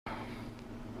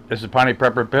This is Piney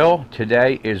Prepper Bill.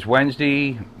 Today is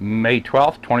Wednesday, May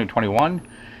 12th, 2021.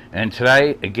 And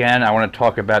today, again, I want to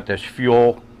talk about this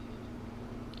fuel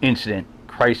incident,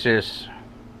 crisis,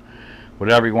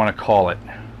 whatever you want to call it.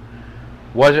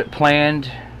 Was it planned?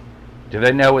 Do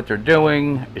they know what they're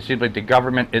doing? It seems like the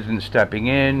government isn't stepping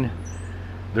in.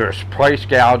 There's price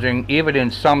gouging. Even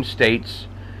in some states,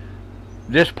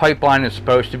 this pipeline is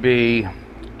supposed to be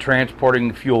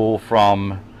transporting fuel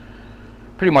from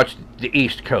pretty much the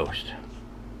East Coast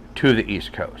to the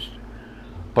East Coast.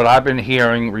 But I've been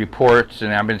hearing reports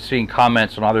and I've been seeing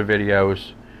comments on other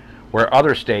videos where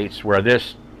other states where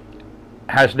this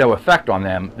has no effect on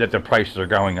them, that the prices are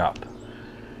going up.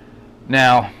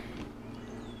 Now,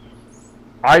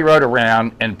 I rode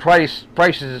around and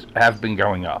prices have been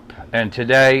going up. And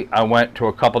today I went to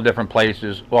a couple different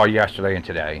places, well, yesterday and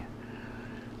today.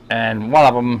 And one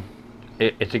of them,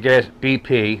 it's a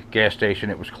BP gas station.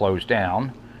 It was closed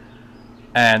down,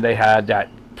 and they had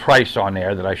that price on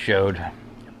there that I showed.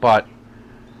 But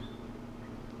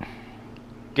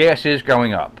gas is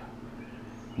going up.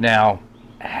 Now,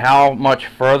 how much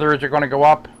further is it going to go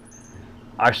up?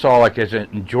 I saw, like, is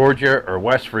it in Georgia or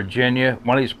West Virginia,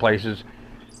 one of these places,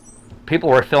 people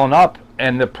were filling up,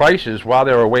 and the prices, while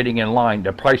they were waiting in line,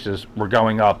 the prices were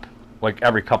going up like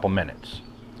every couple minutes.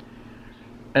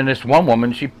 And this one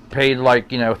woman, she paid like,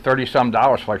 $30-some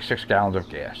for like 6 gallons of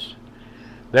gas.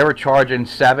 They were charging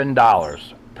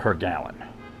 $7 per gallon.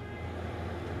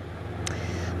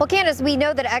 Well, Candace, we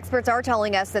know that experts are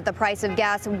telling us that the price of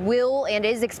gas will and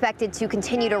is expected to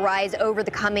continue to rise over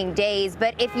the coming days.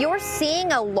 But if you're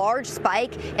seeing a large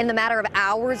spike in the matter of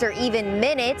hours or even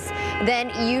minutes, then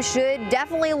you should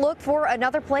definitely look for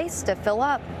another place to fill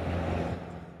up.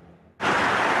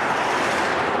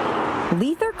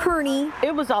 Letha Kearney.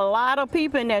 It was a lot of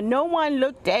people in there. No one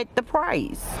looked at the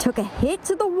price. Took a hit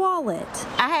to the wallet.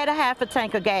 I had a half a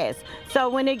tank of gas. So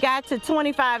when it got to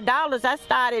 $25, I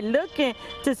started looking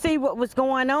to see what was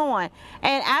going on.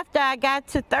 And after I got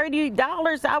to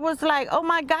 $30, I was like, oh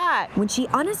my God. When she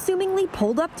unassumingly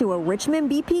pulled up to a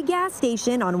Richmond BP gas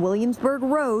station on Williamsburg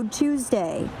Road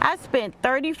Tuesday. I spent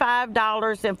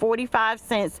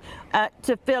 $35.45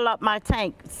 to fill up my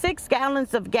tank. 6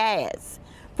 gallons of gas.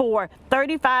 For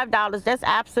 $35, that's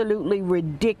absolutely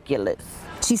ridiculous.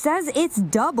 She says it's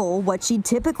double what she'd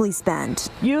typically spend.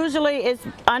 Usually it's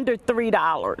under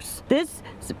 $3. This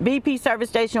BP service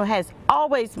station has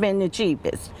always been the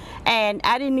cheapest. And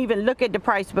I didn't even look at the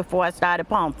price before I started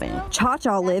pumping.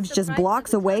 Cha-Cha lives just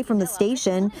blocks away from the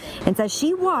station and says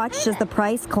she watched as the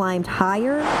price climbed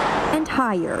higher and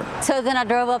higher. So then I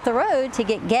drove up the road to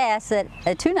get gas at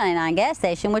a $2.99 gas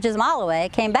station, which is a mile away,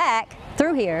 came back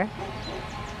through here.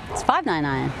 It's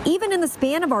 $5.99. Even in the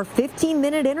span of our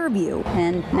 15-minute interview.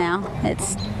 And now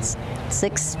it's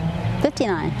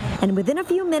 $6.59. And within a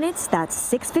few minutes, that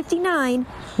 $6.59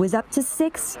 was up to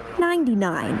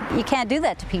 $6.99. You can't do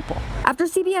that to people. After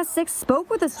CBS 6 spoke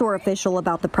with a store official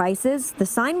about the prices, the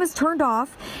sign was turned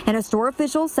off, and a store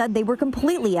official said they were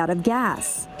completely out of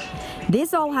gas.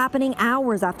 This all happening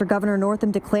hours after Governor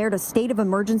Northam declared a state of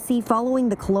emergency following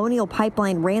the Colonial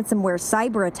Pipeline ransomware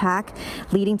cyber attack,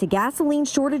 leading to gasoline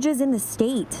shortages in the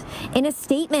state. In a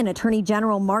statement, Attorney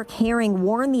General Mark Herring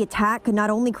warned the attack could not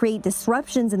only create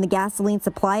disruptions in the gasoline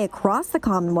supply across the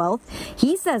Commonwealth.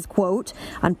 He says, quote,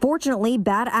 unfortunately,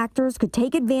 bad actors could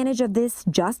take advantage of this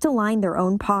just to line their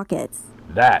own pockets.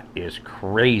 That is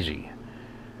crazy.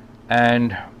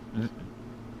 And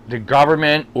the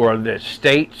government or the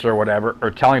states or whatever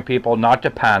are telling people not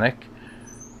to panic.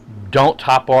 Don't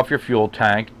top off your fuel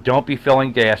tank. Don't be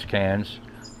filling gas cans.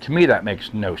 To me, that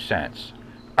makes no sense.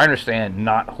 I understand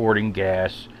not hoarding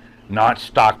gas, not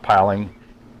stockpiling.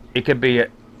 It could be a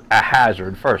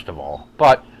hazard, first of all.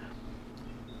 But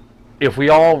if we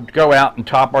all go out and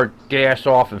top our gas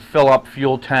off and fill up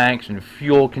fuel tanks and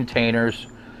fuel containers,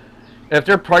 if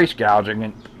they're price gouging,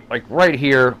 and like right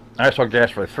here, I saw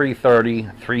gas for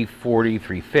 $3.30, $3.40,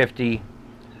 $3.50.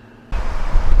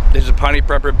 This is Piney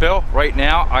Prepper Bill. Right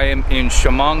now, I am in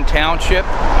Chemung Township,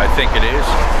 I think it is.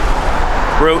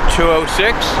 Route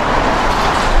 206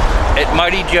 at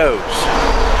Mighty Joe's.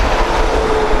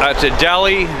 It's a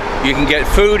deli. You can get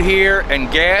food here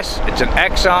and gas. It's an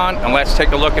Exxon, and let's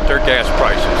take a look at their gas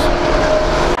prices.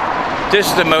 This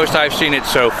is the most I've seen it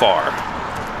so far.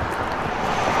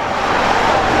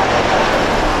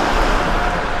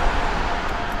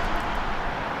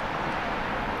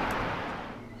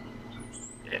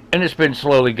 And it's been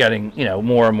slowly getting,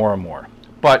 more and more and more.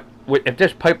 But if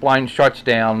this pipeline shuts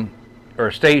down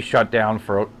or stays shut down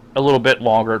for a little bit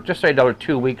longer, just say another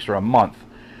 2 weeks or a month,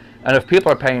 And if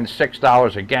people are paying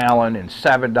 $6 a gallon and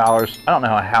 $7, I don't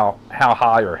know how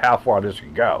high or how far this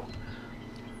can go.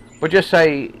 But just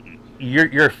say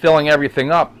you're filling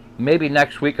everything up. Maybe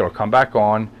next week it'll come back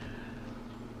on.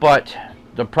 But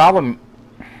the problem,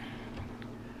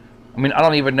 I mean, I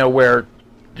don't even know where.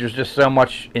 There's just so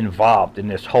much involved in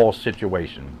this whole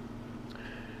situation.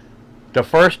 The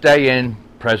first day in,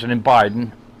 President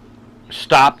Biden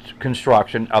stopped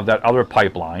construction of that other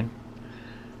pipeline.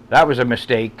 That was a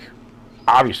mistake.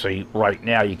 Obviously, right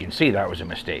now you can see that was a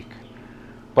mistake.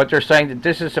 But they're saying that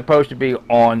this is supposed to be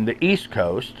on the East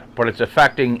Coast, but it's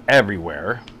affecting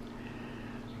everywhere.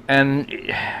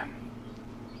 And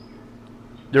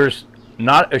there's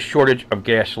not a shortage of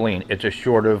gasoline. It's a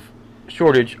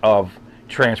shortage of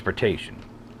transportation.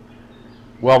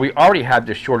 Well, we already had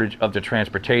the shortage of the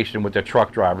transportation with the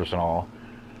truck drivers and all.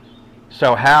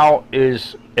 So how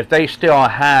is, if they still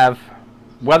have,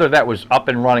 whether that was up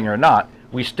and running or not,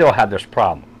 we still have this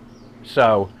problem.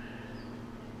 So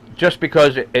just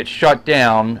because it shut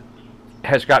down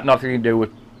has got nothing to do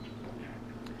with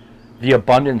the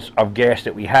abundance of gas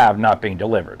that we have not being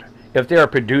delivered. If they're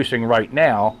producing right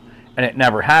now and it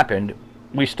never happened,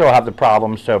 we still have the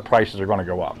problem, so prices are going to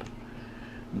go up.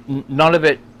 None of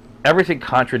it, everything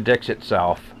contradicts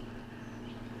itself.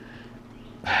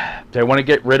 They want to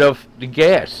get rid of the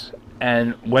gas.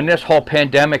 And when this whole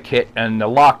pandemic hit and the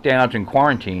lockdowns and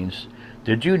quarantines,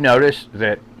 did you notice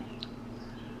that,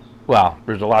 well,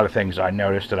 there's a lot of things I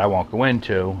noticed that I won't go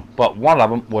into, but one of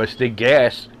them was the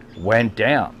gas went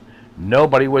down.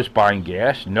 Nobody was buying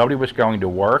gas, nobody was going to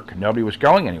work, nobody was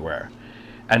going anywhere.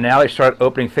 And now they start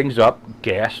opening things up,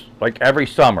 gas, like every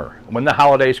summer. When the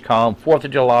holidays come, 4th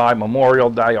of July, Memorial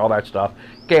Day, all that stuff,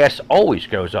 gas always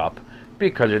goes up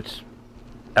because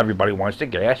everybody wants the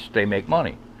gas, they make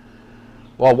money.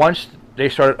 Well, once they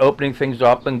started opening things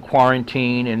up and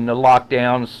quarantine and the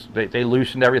lockdowns, they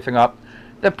loosened everything up,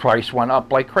 the price went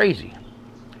up like crazy.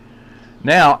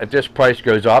 Now, if this price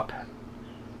goes up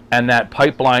and that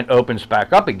pipeline opens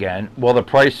back up again, will the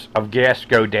price of gas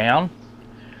go down?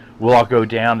 Will it go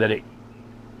down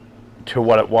to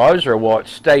what it was, or will it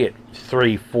stay at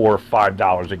 $3, $4,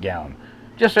 $5 a gallon?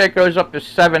 Just say it goes up to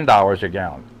 $7 a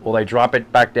gallon. Will they drop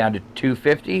it back down to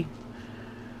 $2.50?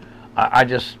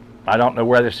 I don't know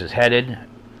where this is headed.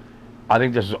 I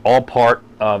think this is all part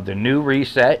of the new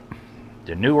reset,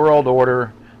 the new world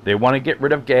order. They want to get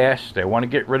rid of gas. They want to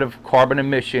get rid of carbon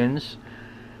emissions.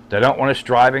 They don't want us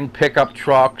driving pickup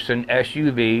trucks and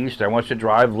SUVs. They want us to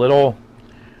drive little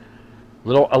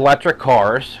electric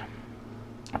cars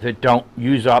that don't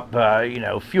use up,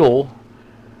 fuel.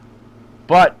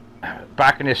 But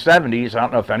back in the 70s, I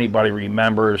don't know if anybody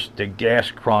remembers the gas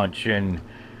crunch, and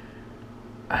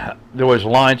there was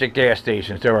lines at gas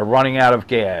stations. They were running out of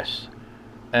gas,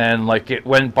 and like it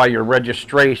went by your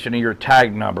registration and your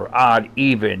tag number, odd,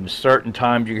 even. Certain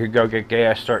times you could go get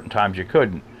gas, certain times you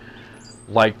couldn't.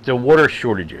 Like the water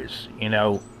shortages,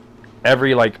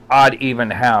 every odd, even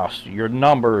house, your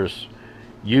numbers.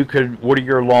 You could water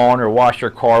your lawn or wash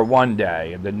your car one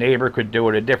day, and the neighbor could do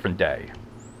it a different day.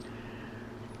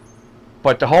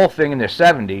 But the whole thing in the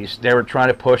 70s, they were trying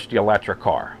to push the electric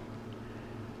car.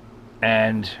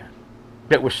 And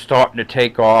it was starting to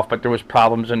take off, but there was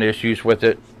problems and issues with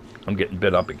it. I'm getting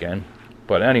bit up again.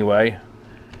 But anyway,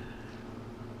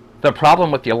 the problem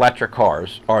with the electric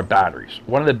cars are batteries.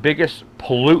 One of the biggest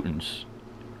pollutants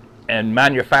in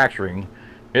manufacturing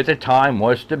at the time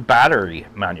was the battery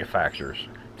manufacturers.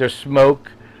 The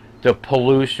smoke, the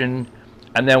pollution,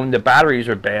 and then when the batteries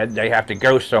are bad, they have to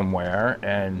go somewhere.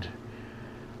 And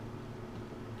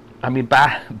I mean,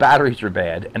 batteries are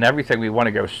bad, and everything we want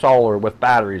to go solar with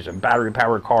batteries and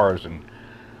battery-powered cars. And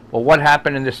well, what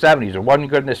happened in the 70s? It wasn't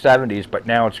good in the 70s, but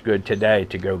now it's good today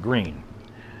to go green.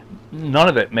 None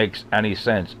of it makes any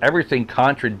sense. Everything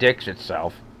contradicts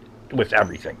itself with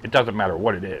everything. It doesn't matter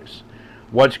what it is.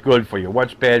 What's good for you?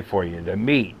 What's bad for you? The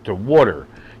meat, the water.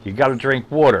 You got to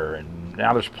drink water, and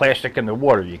now there's plastic in the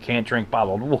water. You can't drink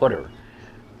bottled water.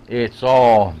 It's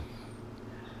all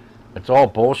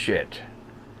bullshit.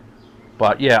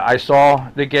 But yeah, I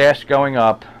saw the gas going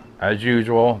up as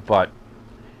usual, but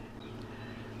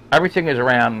everything is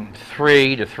around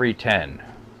 3 to 310,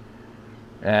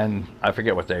 and I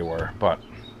forget what they were. But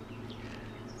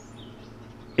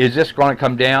is this going to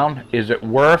come down? Is it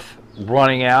worth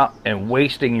running out and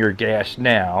wasting your gas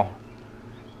now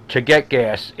to get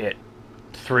gas at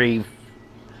 3?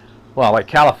 Well, like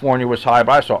California was high,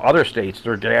 but I saw other states,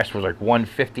 their gas was like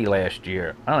 150 last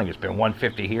year. I don't think it's been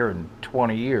 150 here in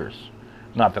 20 years.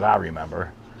 Not that I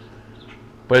remember.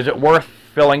 But is it worth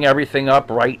filling everything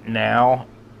up right now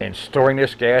and storing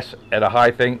this gas at a high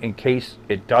thing in case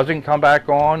it doesn't come back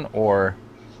on? Or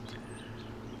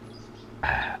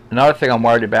another thing I'm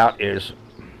worried about is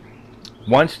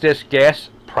once this gas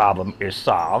problem is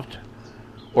solved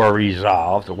or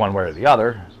resolved one way or the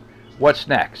other, what's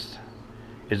next?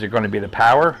 Is it going to be the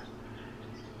power?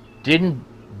 Didn't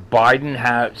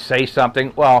Biden say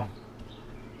something? Well,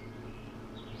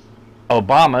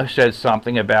 Obama said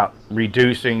something about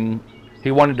reducing.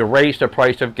 He wanted to raise the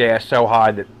price of gas so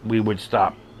high that we would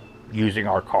stop using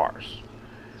our cars.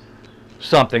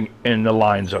 Something in the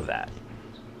lines of that.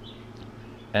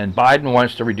 And Biden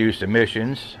wants to reduce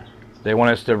emissions. They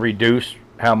want us to reduce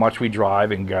how much we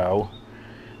drive and go.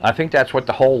 I think that's what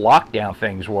the whole lockdown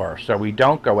things were, so we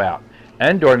don't go out.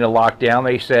 And during the lockdown,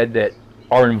 they said that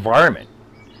our environment,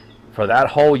 for that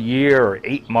whole year or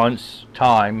 8 months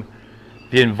time,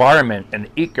 the environment and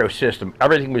the ecosystem,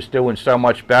 everything was doing so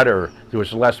much better. There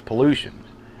was less pollution.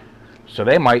 So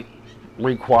they might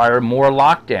require more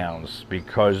lockdowns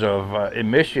because of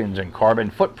emissions and carbon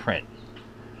footprint.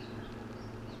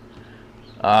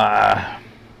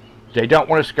 They don't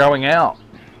want us going out.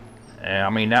 And, I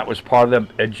mean, that was part of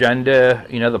the agenda,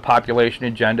 you know, the population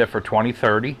agenda for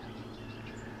 2030.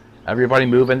 Everybody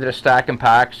move into the stack and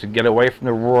packs and get away from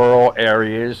the rural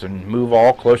areas and move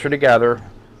all closer together.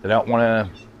 They don't want to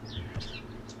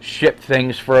ship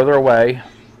things further away.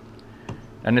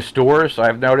 And the stores,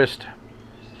 I've noticed,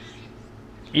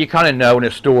 you kind of know in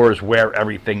the stores where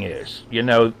everything is. You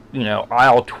know,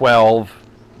 aisle 12,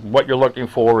 what you're looking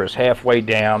for is halfway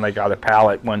down. They got a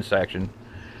pallet, one section.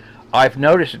 I've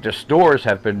noticed that the stores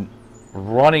have been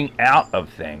running out of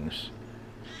things.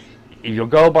 You'll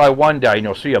go by one day and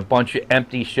you'll see a bunch of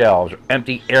empty shelves,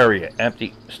 empty area,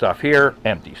 empty stuff here,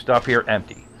 empty stuff here,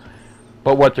 empty.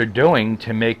 But what they're doing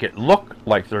to make it look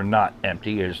like they're not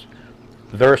empty is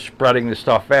they're spreading the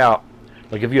stuff out.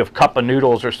 Like if you have cup of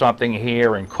noodles or something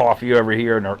here and coffee over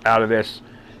here and they're out of this,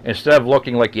 instead of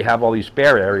looking like you have all these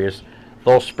bare areas,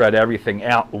 they'll spread everything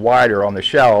out wider on the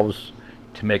shelves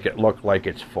to make it look like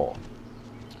it's full.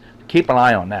 Keep an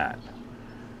eye on that.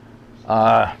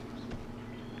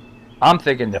 I'm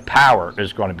thinking the power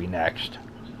is going to be next.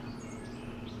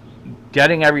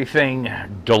 Getting everything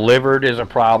delivered is a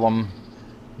problem.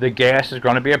 The gas is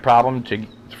going to be a problem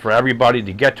for everybody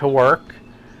to get to work,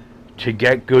 to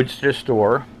get goods to the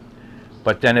store.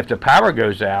 But then if the power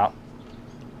goes out,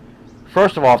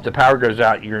 first of all, if the power goes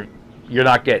out, you're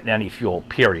not getting any fuel,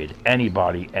 period.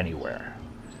 Anybody, anywhere.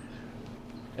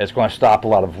 It's going to stop a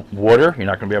lot of water. You're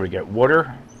not going to be able to get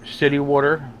water, city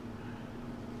water,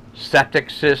 septic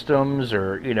systems,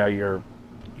 or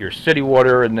your city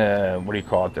water and the, what do you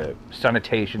call it, the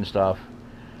sanitation stuff.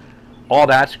 All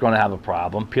that's going to have a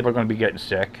problem. People are going to be getting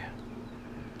sick.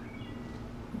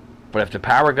 But if the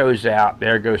power goes out,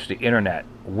 there goes the internet.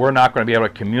 We're not going to be able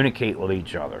to communicate with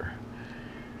each other.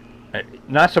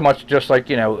 Not so much just like,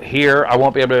 here, I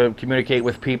won't be able to communicate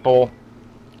with people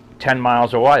 10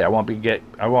 miles away. I won't be able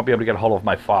to get a hold of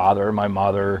my father, my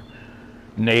mother,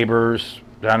 neighbors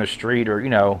down the street,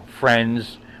 or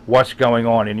friends. What's going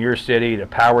on in your city? The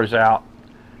power's out.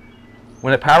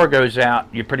 When the power goes out,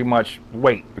 you pretty much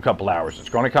wait a couple hours. It's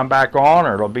going to come back on,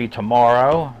 or it'll be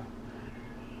tomorrow.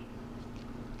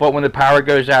 But when the power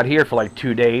goes out here for like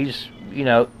 2 days, we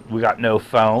got no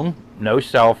phone, no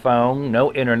cell phone,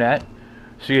 no internet.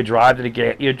 So you drive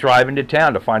into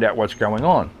town to find out what's going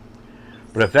on.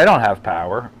 But if they don't have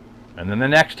power, and then the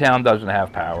next town doesn't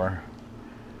have power,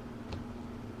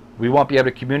 we won't be able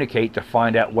to communicate to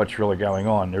find out what's really going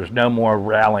on. There's no more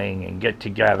rallying and get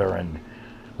together and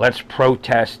let's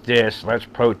protest this, let's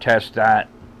protest that,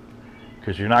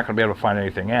 because you're not going to be able to find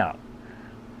anything out.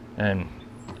 And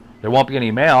there won't be any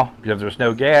mail, because if there's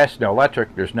no gas, no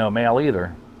electric, there's no mail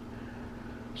either.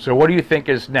 So what do you think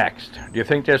is next? Do you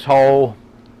think this whole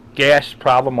gas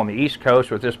problem on the East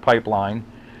Coast with this pipeline,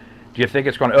 do you think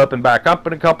it's going to open back up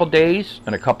in a couple days,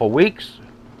 in a couple weeks?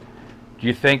 Do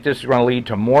you think this is going to lead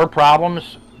to more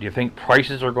problems? Do you think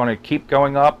prices are going to keep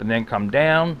going up and then come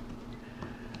down?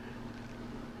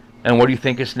 And what do you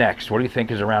think is next? What do you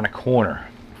think is around the corner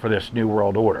for this new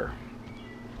world order?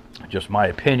 Just my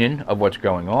opinion of what's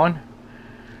going on.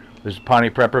 This is Pawnee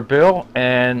Prepper Bill,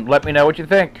 and let me know what you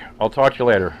think. I'll talk to you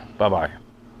later. Bye-bye.